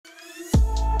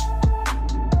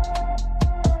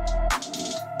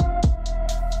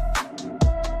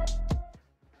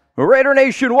Raider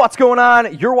Nation, what's going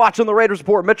on? You're watching the Raiders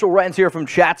Report. Mitchell Renz here from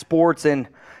Chat Sports, and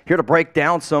here to break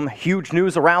down some huge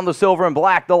news around the silver and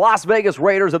black. The Las Vegas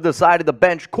Raiders have decided to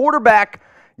bench quarterback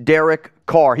Derek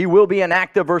Carr. He will be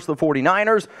inactive versus the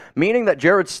 49ers, meaning that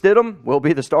Jarrett Stidham will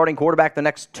be the starting quarterback the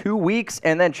next 2 weeks,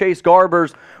 and then Chase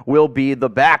Garbers will be the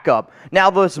backup. Now,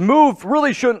 this move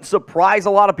really shouldn't surprise a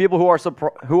lot of people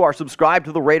who are subscribed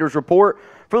to the Raiders Report,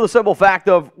 for the simple fact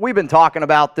of we've been talking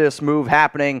about this move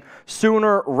happening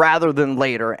sooner rather than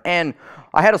later. And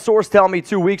I had a source tell me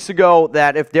 2 weeks ago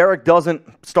that if Derek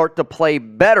doesn't start to play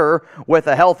better with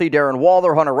a healthy Darren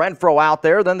Waller, Hunter Renfrow out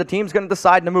there, then the team's going to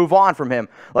decide to move on from him.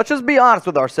 Let's just be honest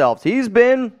with ourselves. He's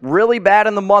been really bad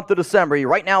in the month of December. He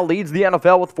right now leads the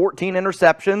NFL with 14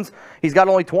 interceptions. He's got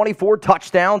only 24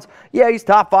 touchdowns. Yeah, he's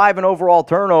top 5 in overall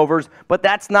turnovers, but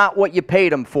that's not what you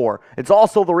paid him for. It's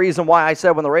also the reason why I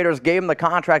said when the Raiders gave him the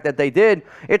contract that they did,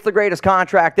 it's the greatest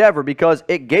contract ever because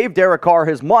it gave Derek Carr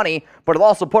his money, but it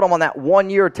also put him on that 1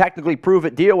 year technically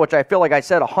prove-it deal, which I feel like I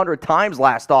said 100 times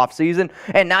last offseason,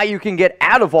 and now you can get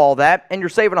out of all that, and you're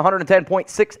saving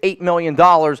 $110.68 million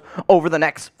over the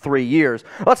next 3 years.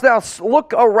 Let's now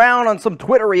look around on some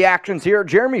Twitter reactions here.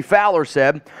 Jeremy Fowler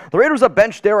said, the Raiders have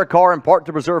benched Derek Carr in part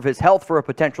to preserve his health for a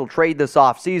potential trade this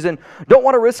offseason. Don't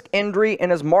want to risk injury,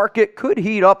 and his market could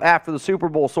heat up after the Super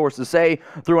Bowl, sources say,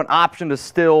 through an option to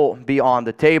still be on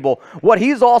the table. What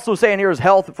he's also saying here is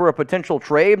health for a potential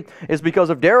trade is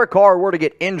because if Derek Carr were to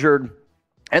get injured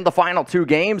in the final 2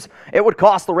 games, it would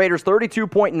cost the Raiders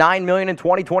 $32.9 million in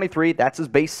 2023. That's his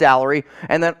base salary.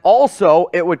 And then also,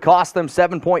 it would cost them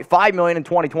 $7.5 million in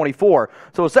 2024.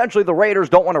 So essentially, the Raiders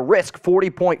don't want to risk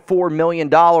 $40.4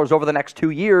 million over the next 2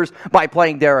 years by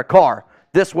playing Derek Carr.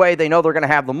 This way, they know they're going to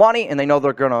have the money, and they know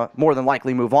they're going to more than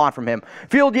likely move on from him.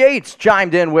 Field Yates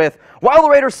chimed in with, while the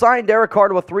Raiders signed Derek Carr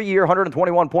to a 3-year,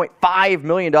 $121.5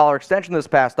 million extension this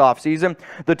past offseason,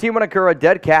 the team would incur a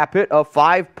dead cap hit of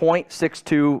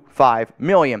 $5.625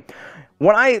 million.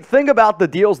 When I think about the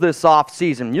deals this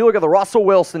offseason, you look at the Russell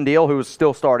Wilson deal, who's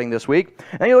still starting this week,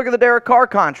 and you look at the Derek Carr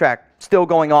contract still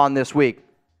going on this week,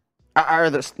 or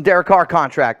the Derek Carr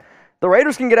contract. The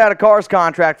Raiders can get out of Carr's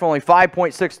contract for only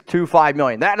 $5.625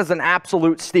 million. That is an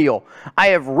absolute steal. I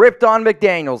have ripped on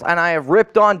McDaniels, and I have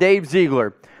ripped on Dave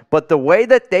Ziegler. But the way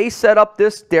that they set up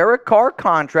this Derek Carr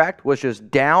contract was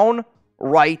just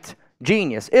downright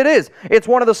genius. It is. It's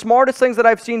one of the smartest things that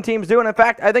I've seen teams do, and in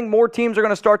fact, I think more teams are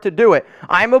going to start to do it.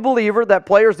 I'm a believer that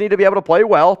players need to be able to play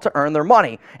well to earn their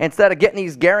money, instead of getting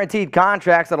these guaranteed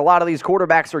contracts that a lot of these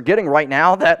quarterbacks are getting right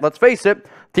now that, let's face it,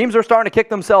 teams are starting to kick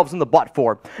themselves in the butt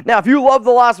for. Now, if you love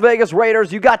the Las Vegas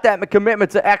Raiders, you got that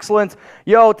commitment to excellence.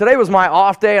 Yo, today was my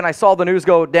off day, and I saw the news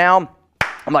go down.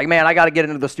 I'm like, man, I got to get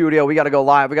into the studio. We got to go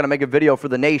live. We got to make a video for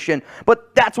the nation.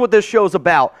 But that's what this show's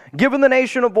about. Giving the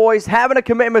nation a voice, having a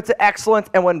commitment to excellence,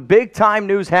 and when big-time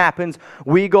news happens,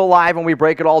 we go live and we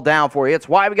break it all down for you. It's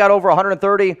why we got over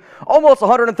almost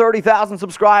 130,000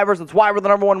 subscribers. It's why we're the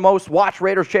 #1 most watched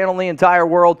Raiders channel in the entire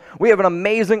world. We have an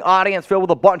amazing audience filled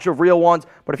with a bunch of real ones.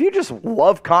 But if you just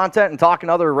love content and talking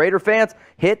to other Raider fans,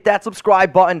 hit that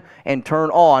subscribe button and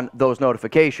turn on those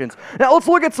notifications. Now, let's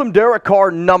look at some Derek Carr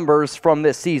numbers from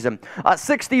this season.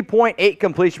 60.8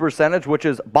 completion percentage, which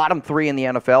is bottom 3 in the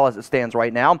NFL as it stands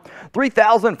right now.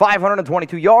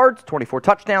 3,522 yards, 24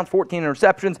 touchdowns, 14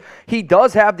 interceptions. He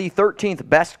does have the 13th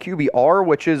best QBR,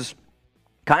 which is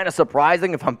kind of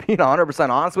surprising if I'm being 100%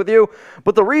 honest with you.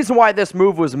 But the reason why this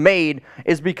move was made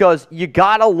is because you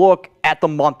got to look at the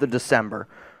month of December.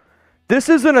 This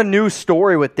isn't a new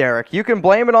story with Derek. You can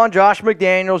blame it on Josh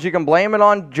McDaniels. You can blame it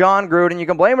on John Gruden. You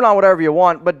can blame it on whatever you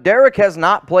want. But Derek has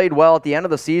not played well at the end of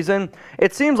the season.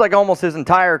 It seems like almost his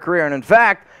entire career. And in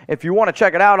fact, if you want to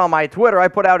check it out on my Twitter, I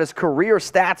put out his career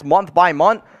stats month by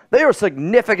month. They are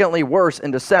significantly worse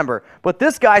in December. But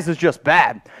this guy's is just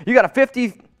bad. You got a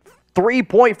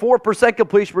 53.4%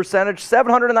 completion percentage,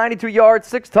 792 yards,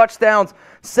 6 touchdowns,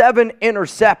 7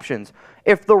 interceptions.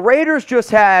 If the Raiders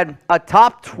just had a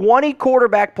top 20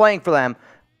 quarterback playing for them,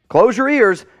 close your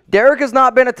ears, Derek has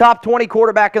not been a top 20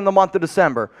 quarterback in the month of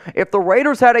December. If the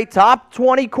Raiders had a top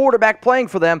 20 quarterback playing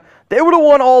for them, they would have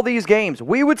won all these games.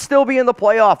 We would still be in the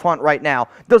playoff hunt right now.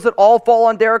 Does it all fall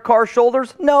on Derek Carr's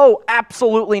shoulders? No,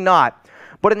 absolutely not.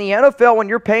 But in the NFL, when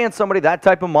you're paying somebody that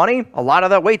type of money, a lot of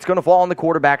that weight's going to fall on the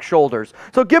quarterback's shoulders.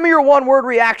 So give me your one-word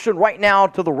reaction right now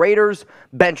to the Raiders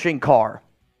benching Carr.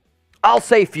 I'll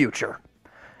say future.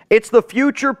 It's the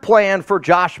future plan for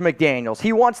Josh McDaniels.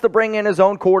 He wants to bring in his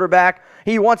own quarterback.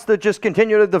 He wants to just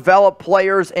continue to develop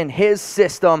players in his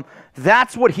system.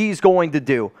 That's what he's going to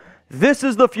do. This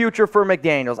is the future for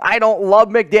McDaniels. I don't love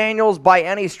McDaniels by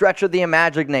any stretch of the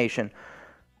imagination.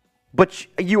 But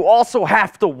you also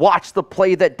have to watch the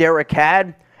play that Derek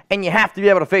had, and you have to be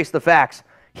able to face the facts.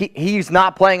 He's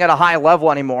not playing at a high level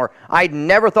anymore. I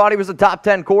never thought he was a top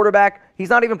 10 quarterback. He's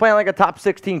not even playing like a top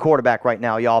 16 quarterback right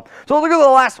now, y'all. So look at the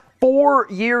last 4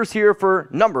 years here for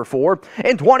number 4.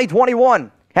 In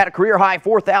 2021, had a career-high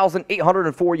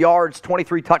 4,804 yards,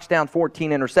 23 touchdowns,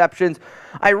 14 interceptions.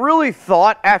 I really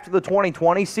thought after the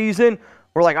 2020 season,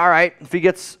 we're like, all right, if he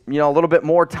gets, a little bit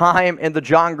more time in the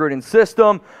John Gruden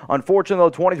system. Unfortunately, though,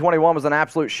 2021 was an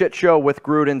absolute shit show with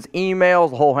Gruden's emails,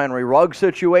 the whole Henry Ruggs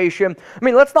situation. I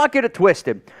mean, let's not get it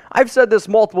twisted. I've said this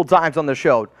multiple times on the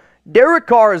show. Derek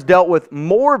Carr has dealt with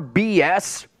more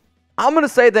BS, I'm going to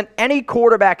say, than any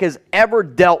quarterback has ever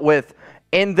dealt with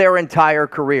in their entire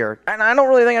career. And I don't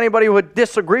really think anybody would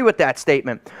disagree with that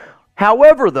statement.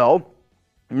 However, though,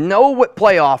 no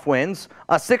playoff wins,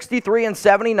 a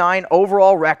 63-79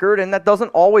 overall record, and that doesn't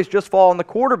always just fall on the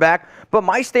quarterback, but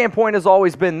my standpoint has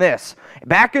always been this.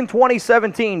 Back in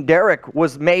 2017, Derek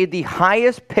was made the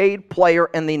highest paid player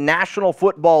in the National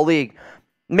Football League.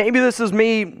 Maybe this is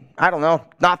me, I don't know,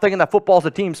 not thinking that football's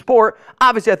a team sport.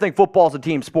 Obviously, I think football's a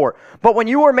team sport. But when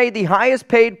you are made the highest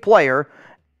paid player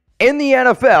in the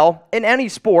NFL, in any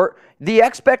sport, the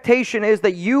expectation is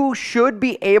that you should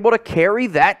be able to carry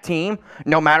that team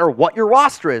no matter what your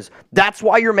roster is. That's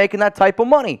why you're making that type of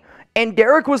money. And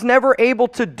Derek was never able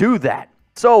to do that.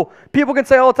 So people can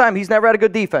say all the time, he's never had a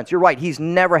good defense. You're right, he's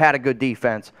never had a good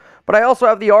defense. But I also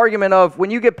have the argument of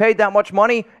when you get paid that much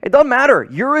money, it doesn't matter.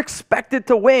 You're expected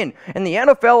to win. And the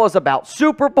NFL is about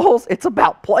Super Bowls. It's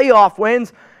about playoff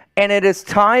wins. And it is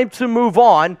time to move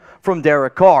on from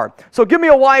Derek Carr. So give me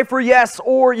a Y for yes,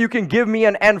 or you can give me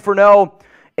an N for no.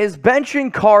 Is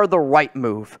benching Carr the right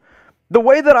move? The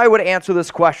way that I would answer this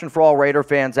question for all Raider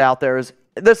fans out there is,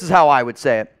 this is how I would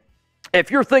say it. If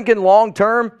you're thinking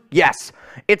long-term, yes,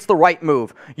 it's the right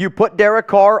move. You put Derek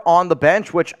Carr on the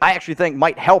bench, which I actually think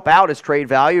might help out his trade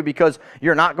value because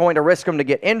you're not going to risk him to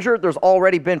get injured. There's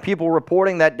already been people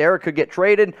reporting that Derek could get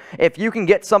traded. If you can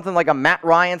get something like a Matt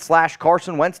Ryan /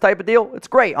 Carson Wentz type of deal, it's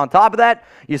great. On top of that,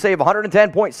 you save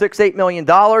 $110.68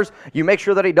 million. You make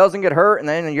sure that he doesn't get hurt, and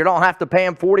then you don't have to pay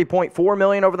him $40.4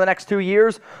 million over the next 2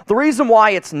 years. The reason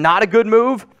why it's not a good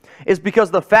move is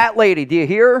because the fat lady, do you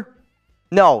hear her?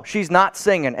 No, she's not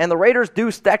singing, and the Raiders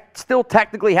do still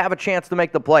technically have a chance to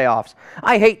make the playoffs.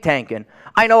 I hate tanking.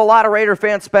 I know a lot of Raider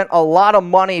fans spent a lot of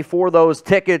money for those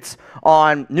tickets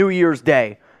on New Year's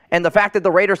Day, and the fact that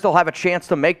the Raiders still have a chance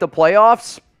to make the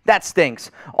playoffs, that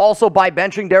stinks. Also, by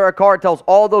benching Derek Carr, it tells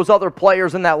all those other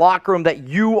players in that locker room that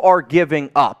you are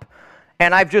giving up.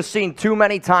 And I've just seen too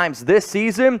many times this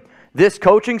season, this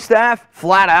coaching staff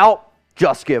flat out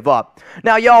just give up.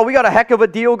 Now, y'all, we got a heck of a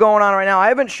deal going on right now. I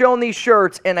haven't shown these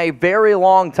shirts in a very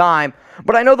long time,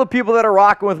 but I know the people that are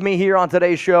rocking with me here on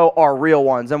today's show are real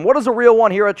ones. And what is a real one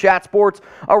here at Chat Sports?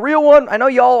 A real one, I know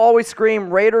y'all always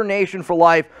scream Raider Nation for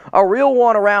life. A real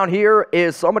one around here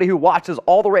is somebody who watches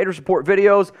all the Raiders Report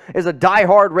videos, is a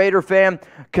diehard Raider fan,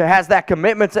 has that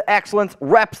commitment to excellence,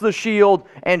 reps the shield,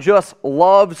 and just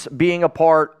loves being a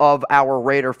part of our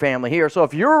Raider family here. So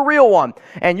if you're a real one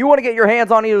and you want to get your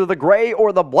hands on either the gray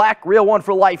or the black Real One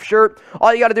for Life shirt,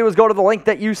 all you got to do is go to the link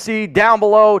that you see down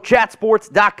below,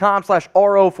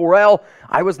 chatsports.com/RO4L.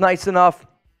 I was nice enough.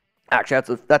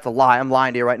 Actually, that's a lie. I'm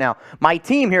lying to you right now. My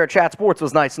team here at Chat Sports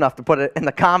was nice enough to put it in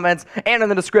the comments and in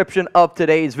the description of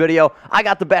today's video. I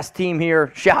got the best team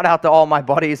here. Shout out to all my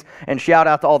buddies and shout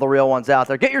out to all the real ones out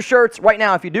there. Get your shirts right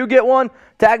now. If you do get one,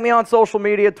 tag me on social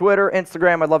media, Twitter,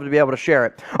 Instagram. I'd love to be able to share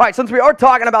it. All right, since we are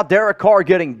talking about Derek Carr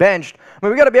getting benched,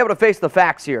 we got to be able to face the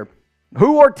facts here.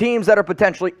 Who are teams that are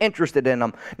potentially interested in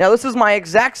them? Now, this is my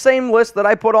exact same list that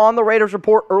I put on the Raiders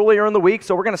Report earlier in the week,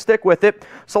 so we're going to stick with it.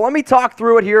 So let me talk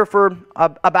through it here for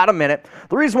about a minute.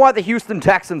 The reason why the Houston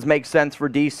Texans make sense for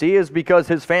DC is because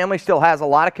his family still has a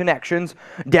lot of connections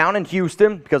down in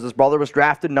Houston because his brother was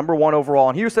drafted #1 overall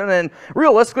in Houston. And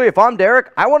realistically, if I'm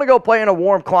Derek, I want to go play in a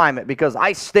warm climate because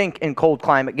I stink in cold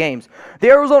climate games. The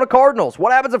Arizona Cardinals,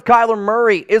 what happens if Kyler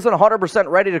Murray isn't 100%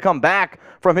 ready to come back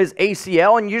from his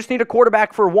ACL and you just need a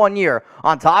quarterback for 1 year?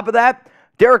 On top of that,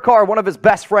 Derek Carr, one of his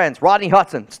best friends, Rodney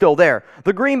Hudson, still there.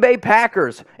 The Green Bay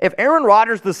Packers, if Aaron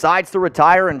Rodgers decides to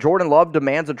retire and Jordan Love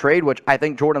demands a trade, which I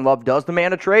think Jordan Love does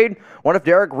demand a trade, what if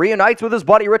Derek reunites with his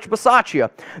buddy Rich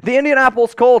Bisaccia? The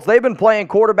Indianapolis Colts, they've been playing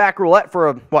quarterback roulette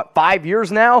for, 5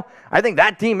 years now? I think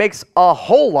that team makes a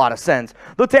whole lot of sense.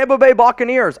 The Tampa Bay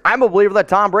Buccaneers, I'm a believer that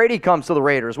Tom Brady comes to the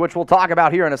Raiders, which we'll talk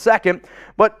about here in a second.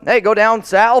 But, hey, go down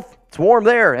south. It's warm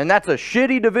there, and that's a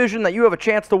shitty division that you have a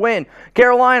chance to win.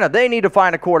 Carolina, they need to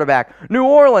find a quarterback. New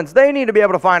Orleans, they need to be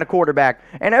able to find a quarterback.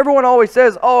 And everyone always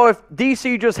says, oh, if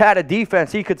DC just had a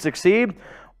defense, he could succeed.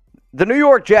 the New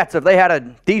York Jets, if they had a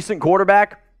decent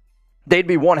quarterback, they'd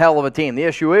be one hell of a team. The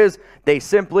issue is they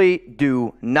simply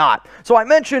do not. So I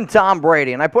mentioned Tom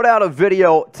Brady, and I put out a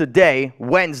video today,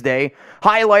 Wednesday,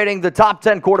 highlighting the top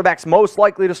 10 quarterbacks most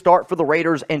likely to start for the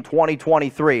Raiders in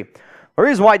 2023. The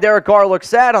reason why Derek Carr looks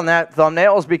sad on that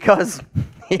thumbnail is because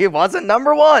he wasn't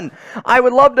number one. I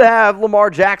would love to have Lamar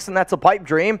Jackson. That's a pipe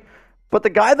dream. But the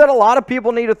guy that a lot of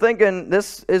people need to think, and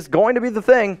this is going to be the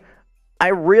thing, I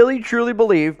really, truly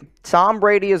believe Tom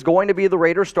Brady is going to be the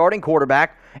Raiders' starting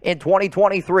quarterback in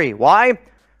 2023. Why?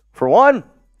 For one,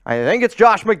 I think it's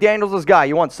Josh McDaniels' guy.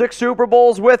 You won 6 Super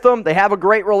Bowls with him. They have a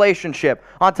great relationship.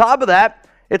 On top of that,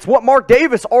 it's what Mark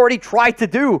Davis already tried to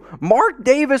do. Mark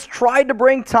Davis tried to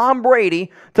bring Tom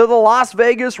Brady to the Las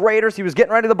Vegas Raiders. He was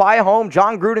getting ready to buy a home.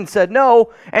 John Gruden said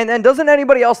no. And then doesn't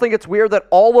anybody else think it's weird that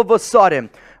all of a sudden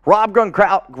Rob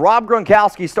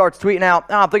Gronkowski starts tweeting out,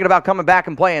 I'm thinking about coming back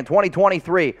and playing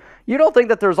 2023. You don't think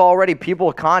that there's already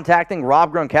people contacting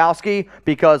Rob Gronkowski?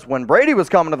 Because when Brady was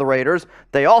coming to the Raiders,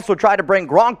 they also tried to bring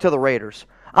Gronk to the Raiders.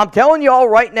 I'm telling you all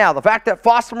right now, the fact that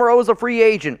Foster Moreau is a free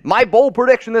agent, my bold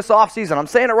prediction this offseason, I'm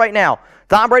saying it right now,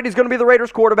 Tom Brady's going to be the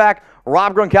Raiders quarterback.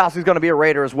 Rob Gronkowski's going to be a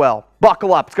Raider as well.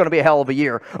 Buckle up. It's going to be a hell of a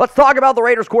year. Let's talk about the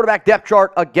Raiders quarterback depth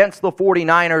chart against the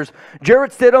 49ers.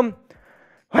 Jarrett Stidham,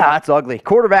 wow, that's ugly.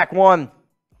 Quarterback 1.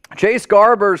 Chase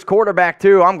Garber's quarterback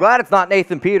 2. I'm glad it's not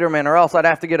Nathan Peterman, or else I'd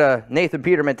have to get a Nathan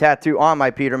Peterman tattoo on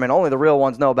my Peterman. Only the real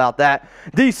ones know about that.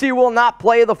 DC will not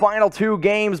play the final 2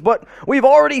 games, but we've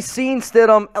already seen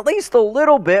Stidham at least a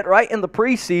little bit, right, in the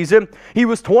preseason. He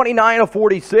was 29 of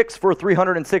 46 for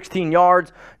 316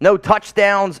 yards, no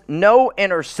touchdowns, no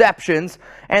interceptions,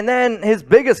 and then his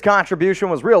biggest contribution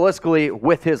was realistically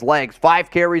with his legs.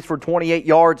 5 carries for 28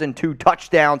 yards and 2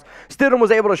 touchdowns. Stidham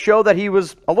was able to show that he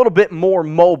was a little bit more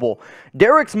mobile.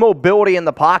 Derek's mobility in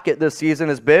the pocket this season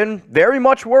has been very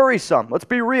much worrisome. Let's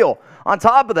be real. On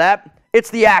top of that,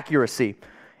 it's the accuracy.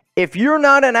 If you're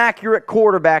not an accurate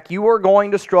quarterback, you are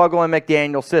going to struggle in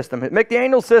McDaniel's system.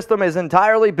 McDaniel's system is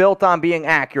entirely built on being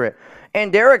accurate.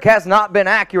 And Derek has not been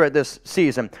accurate this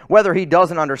season, whether he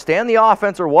doesn't understand the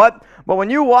offense or what. But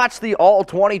when you watch the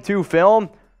All-22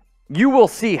 film, you will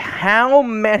see how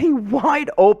many wide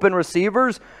open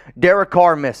receivers Derek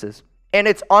Carr misses. And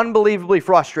it's unbelievably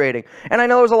frustrating. And I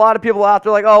know there's a lot of people out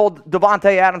there like, oh, well,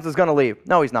 Davante Adams is going to leave.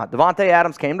 No, he's not. Davante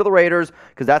Adams came to the Raiders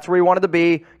because that's where he wanted to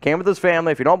be, came with his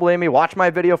family. If you don't believe me, watch my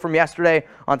video from yesterday.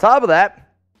 On top of that,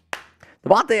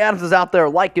 Davante Adams is out there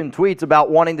liking tweets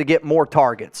about wanting to get more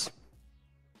targets.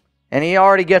 And he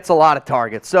already gets a lot of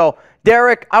targets. So,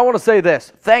 Derek, I want to say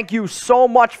this. Thank you so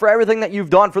much for everything that you've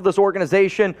done for this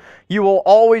organization. You will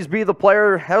always be the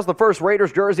player. That was the first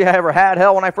Raiders jersey I ever had.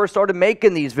 Hell, when I first started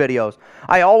making these videos,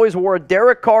 I always wore a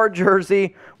Derek Carr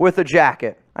jersey with a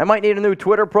jacket. I might need a new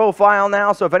Twitter profile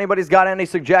now, so if anybody's got any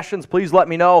suggestions, please let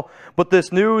me know. But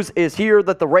this news is here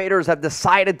that the Raiders have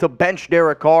decided to bench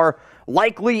Derek Carr,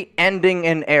 likely ending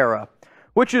an era.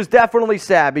 Which is definitely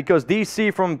sad because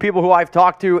DC, from people who I've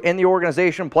talked to in the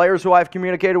organization, players who I've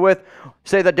communicated with,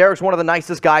 say that Derek's one of the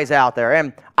nicest guys out there.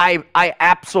 And I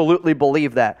absolutely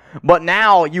believe that. But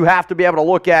now you have to be able to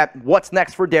look at what's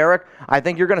next for Derek. I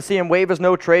think you're going to see him waive his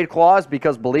no-trade clause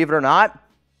because, believe it or not,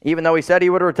 even though he said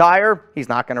he would retire, he's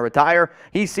not going to retire.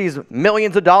 He sees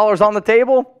millions of dollars on the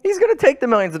table. He's going to take the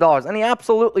millions of dollars, and he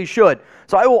absolutely should.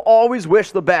 So I will always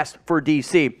wish the best for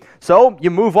DC. So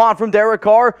you move on from Derek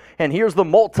Carr, and here's the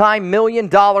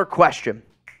multi-million-dollar question.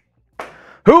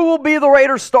 Who will be the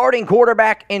Raiders' starting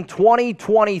quarterback in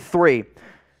 2023?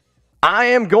 I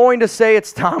am going to say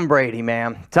it's Tom Brady,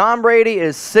 man. Tom Brady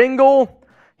is single.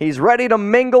 He's ready to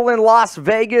mingle in Las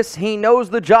Vegas. He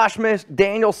knows the Josh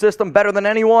McDaniels system better than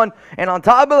anyone. And on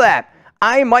top of that,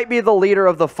 I might be the leader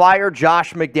of the Fire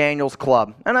Josh McDaniels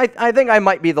club. And I think I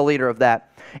might be the leader of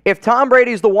that. If Tom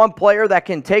Brady's the one player that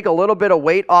can take a little bit of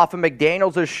weight off of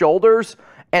McDaniels' shoulders,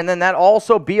 and then that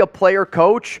also be a player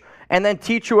coach, and then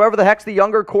teach whoever the heck's the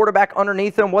younger quarterback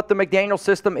underneath him what the McDaniels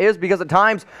system is, because at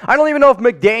times, I don't even know if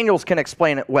McDaniels can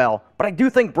explain it well, but I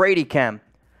do think Brady can.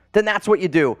 Then that's what you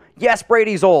do. Yes,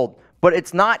 Brady's old, but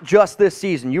it's not just this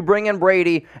season. You bring in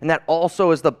Brady, and that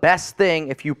also is the best thing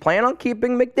if you plan on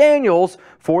keeping McDaniels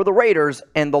for the Raiders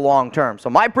in the long term. So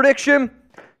my prediction,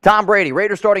 Tom Brady,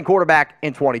 Raiders starting quarterback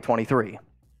in 2023.